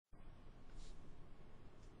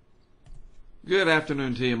Good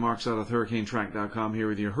afternoon to you. Mark Sutton with HurricaneTrack.com here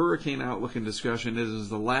with your Hurricane Outlook and discussion. It is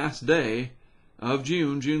the last day of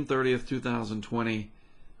June 30th, 2020.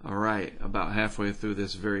 All right, about halfway through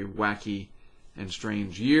this very wacky and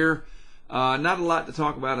strange year. Not a lot to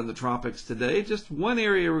talk about in the tropics today. Just one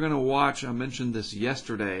area we're going to watch. I mentioned this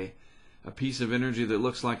yesterday. A piece of energy that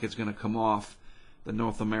looks like it's going to come off the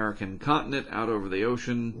North American continent out over the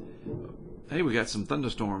ocean. Hey, we got some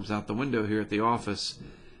thunderstorms out the window here at the office.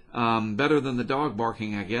 Better than the dog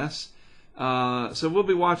barking, I guess. So we'll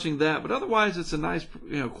be watching that. But otherwise, it's a nice,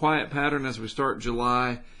 quiet pattern as we start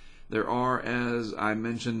July. There are, as I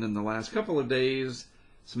mentioned in the last couple of days,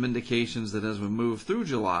 some indications that as we move through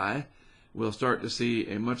July, we'll start to see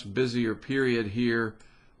a much busier period here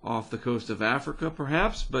off the coast of Africa,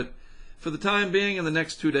 perhaps. But for the time being, in the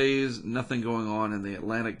next 2 days, nothing going on in the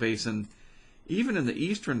Atlantic Basin. Even in the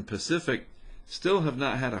Eastern Pacific, still have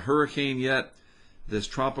not had a hurricane yet. This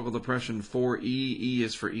tropical depression 4E, E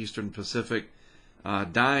is for Eastern Pacific,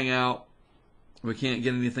 dying out. We can't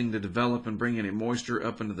get anything to develop and bring any moisture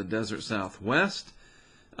up into the desert southwest.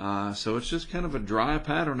 So it's just kind of a dry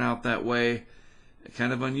pattern out that way.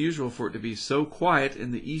 Kind of unusual for it to be so quiet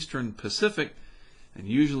in the Eastern Pacific. And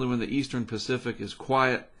usually when the Eastern Pacific is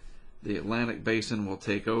quiet, the Atlantic Basin will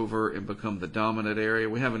take over and become the dominant area.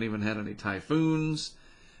 We haven't even had any typhoons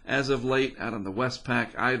as of late out in the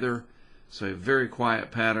Westpac either. So a very quiet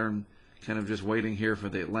pattern, kind of just waiting here for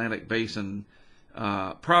the Atlantic Basin,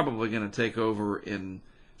 probably going to take over in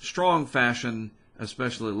strong fashion,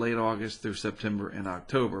 especially late August through September and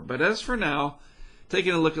October. But as for now,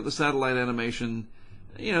 taking a look at the satellite animation,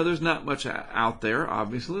 there's not much out there,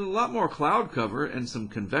 obviously. A lot more cloud cover and some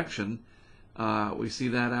convection. We see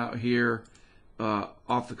that out here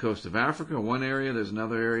off the coast of Africa, one area. There's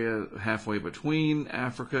another area halfway between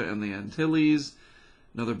Africa and the Antilles.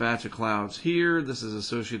 Another batch of clouds here. This is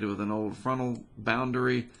associated with an old frontal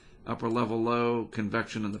boundary, upper level low,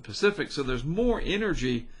 convection in the Pacific. So there's more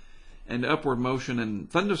energy and upward motion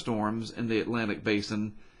and thunderstorms in the Atlantic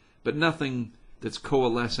Basin, but nothing that's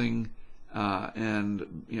coalescing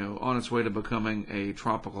and on its way to becoming a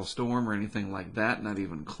tropical storm or anything like that. Not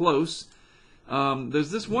even close.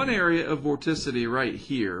 There's this one area of vorticity right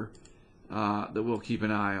here that we'll keep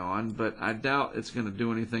an eye on, but I doubt it's going to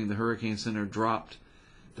do anything. The Hurricane Center dropped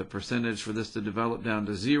the percentage for this to develop down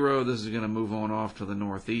to 0. This is going to move on off to the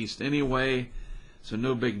northeast anyway, so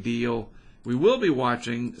no big deal. We will be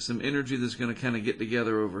watching some energy that's going to kind of get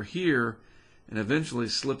together over here and eventually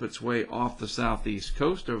slip its way off the southeast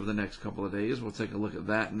coast over the next couple of days. We'll take a look at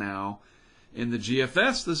that now. In the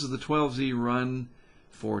GFS, this is the 12Z run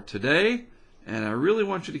for today, and I really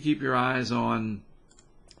want you to keep your eyes on,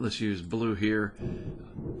 let's use blue here.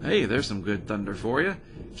 Hey, there's some good thunder for you.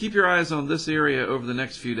 Keep your eyes on this area over the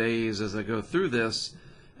next few days as I go through this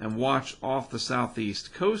and watch off the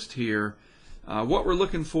southeast coast here. What we're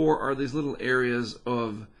looking for are these little areas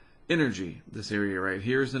of energy. This area right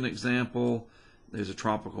here is an example. There's a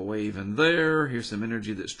tropical wave in there. Here's some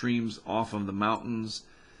energy that streams off of the mountains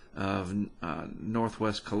of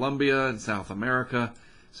northwest Colombia and South America.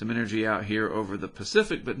 Some energy out here over the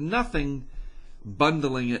Pacific, but nothing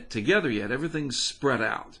bundling it together yet. Everything's spread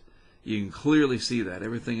out. You can clearly see that.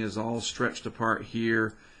 Everything is all stretched apart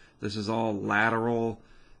here. This is all lateral,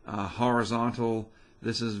 horizontal.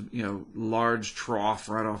 This is, large trough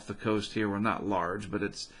right off the coast here. Well, not large, but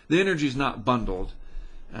the energy's not bundled.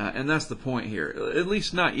 And that's the point here. At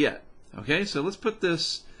least not yet. Okay, so let's put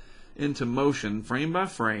this into motion frame by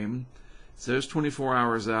frame. It says 24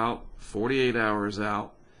 hours out, 48 hours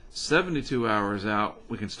out, 72 hours out.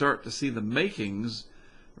 We can start to see the makings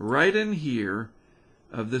right in here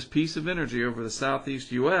of this piece of energy over the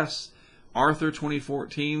southeast U.S. Arthur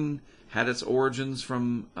 2014 had its origins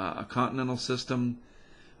from a continental system.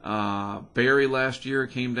 Barry last year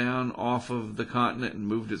came down off of the continent and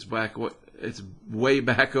moved its way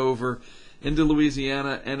back over into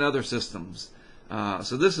Louisiana and other systems.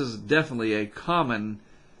 So this is definitely a common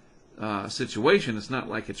situation. It's not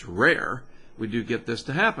like it's rare. We do get this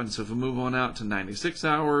to happen. So if we move on out to 96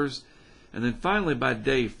 hours, and then finally by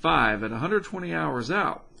day 5 at 120 hours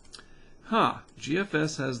out,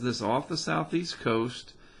 GFS has this off the southeast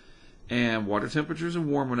coast, and water temperatures are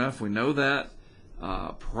warm enough. We know that.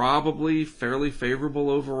 Probably fairly favorable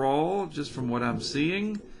overall, just from what I'm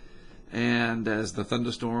seeing. And as the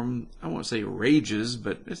thunderstorm, I won't say rages,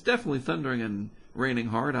 but it's definitely thundering and raining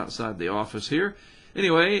hard outside the office here.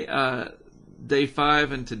 Anyway, day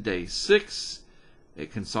 5 into day 6,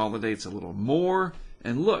 it consolidates a little more.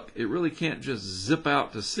 And look, it really can't just zip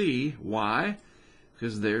out to sea. Why?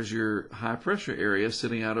 Because there's your high pressure area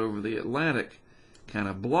sitting out over the Atlantic, kind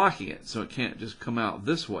of blocking it. So it can't just come out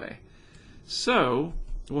this way. So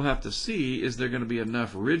we'll have to see, is there going to be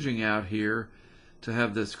enough ridging out here to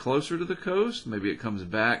have this closer to the coast? Maybe it comes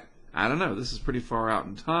back. I don't know. This is pretty far out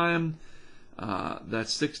in time.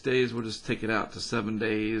 That's 6 days. We'll just take it out to 7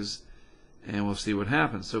 days, and we'll see what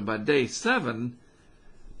happens. So by day 7,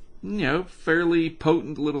 fairly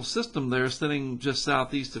potent little system there sitting just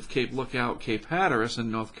southeast of Cape Lookout, Cape Hatteras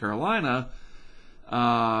in North Carolina.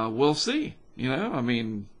 We'll see.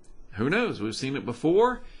 Who knows? We've seen it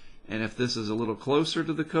before, and if this is a little closer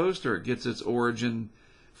to the coast or it gets its origin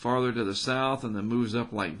farther to the south and then moves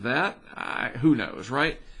up like that, who knows,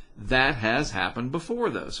 right? That has happened before,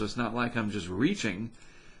 though, so it's not like I'm just reaching.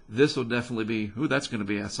 This will definitely be, that's going to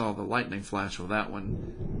be, I saw the lightning flash with that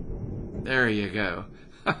one. There you go.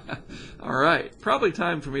 All right, probably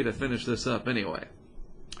time for me to finish this up anyway.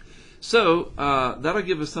 So that'll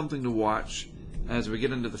give us something to watch as we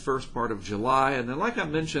get into the first part of July. And then, like I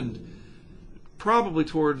mentioned, probably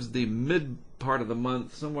towards the mid part of the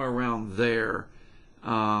month, somewhere around there,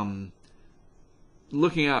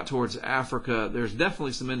 looking out towards Africa, there's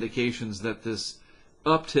definitely some indications that this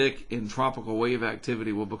uptick in tropical wave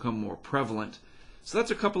activity will become more prevalent. So that's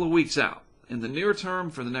a couple of weeks out. In the near term,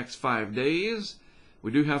 for the next 5 days,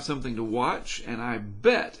 we do have something to watch, and I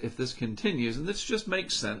bet if this continues, and this just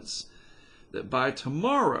makes sense, that by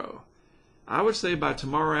tomorrow, I would say by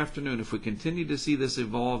tomorrow afternoon, if we continue to see this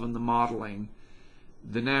evolve in the modeling,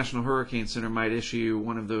 the National Hurricane Center might issue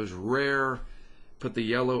one of those rare, put the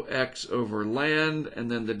yellow X over land and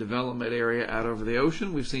then the development area out over the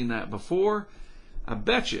ocean. We've seen that before. I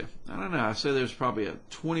bet you, I don't know, I say there's probably a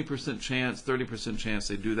 20% chance, 30% chance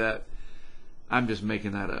they do that. I'm just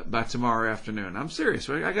making that up. By tomorrow afternoon. I'm serious.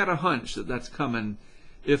 I got a hunch that that's coming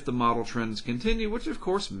if the model trends continue, which of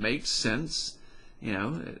course makes sense.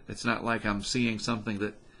 It's not like I'm seeing something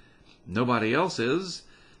that nobody else is.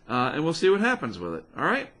 And we'll see what happens with it. All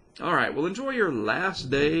right? All right. Well, enjoy your last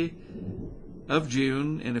day of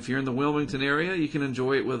June, and if you're in the Wilmington area, you can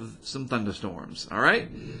enjoy it with some thunderstorms. All right?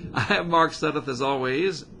 I am Mark Sudduth, as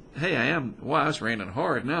always. Hey, I am. Wow, it's raining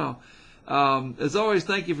hard now. As always,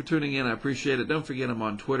 thank you for tuning in. I appreciate it. Don't forget I'm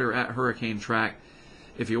on Twitter at HurricaneTrack.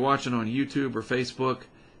 If you're watching on YouTube or Facebook,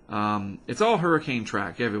 it's all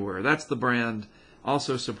HurricaneTrack everywhere. That's the brand.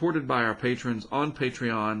 Also supported by our patrons on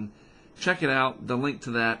Patreon. Check it out. The link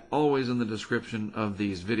to that always in the description of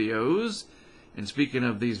these videos. And speaking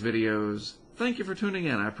of these videos, thank you for tuning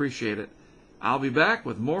in. I appreciate it. I'll be back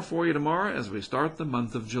with more for you tomorrow as we start the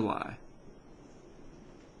month of July.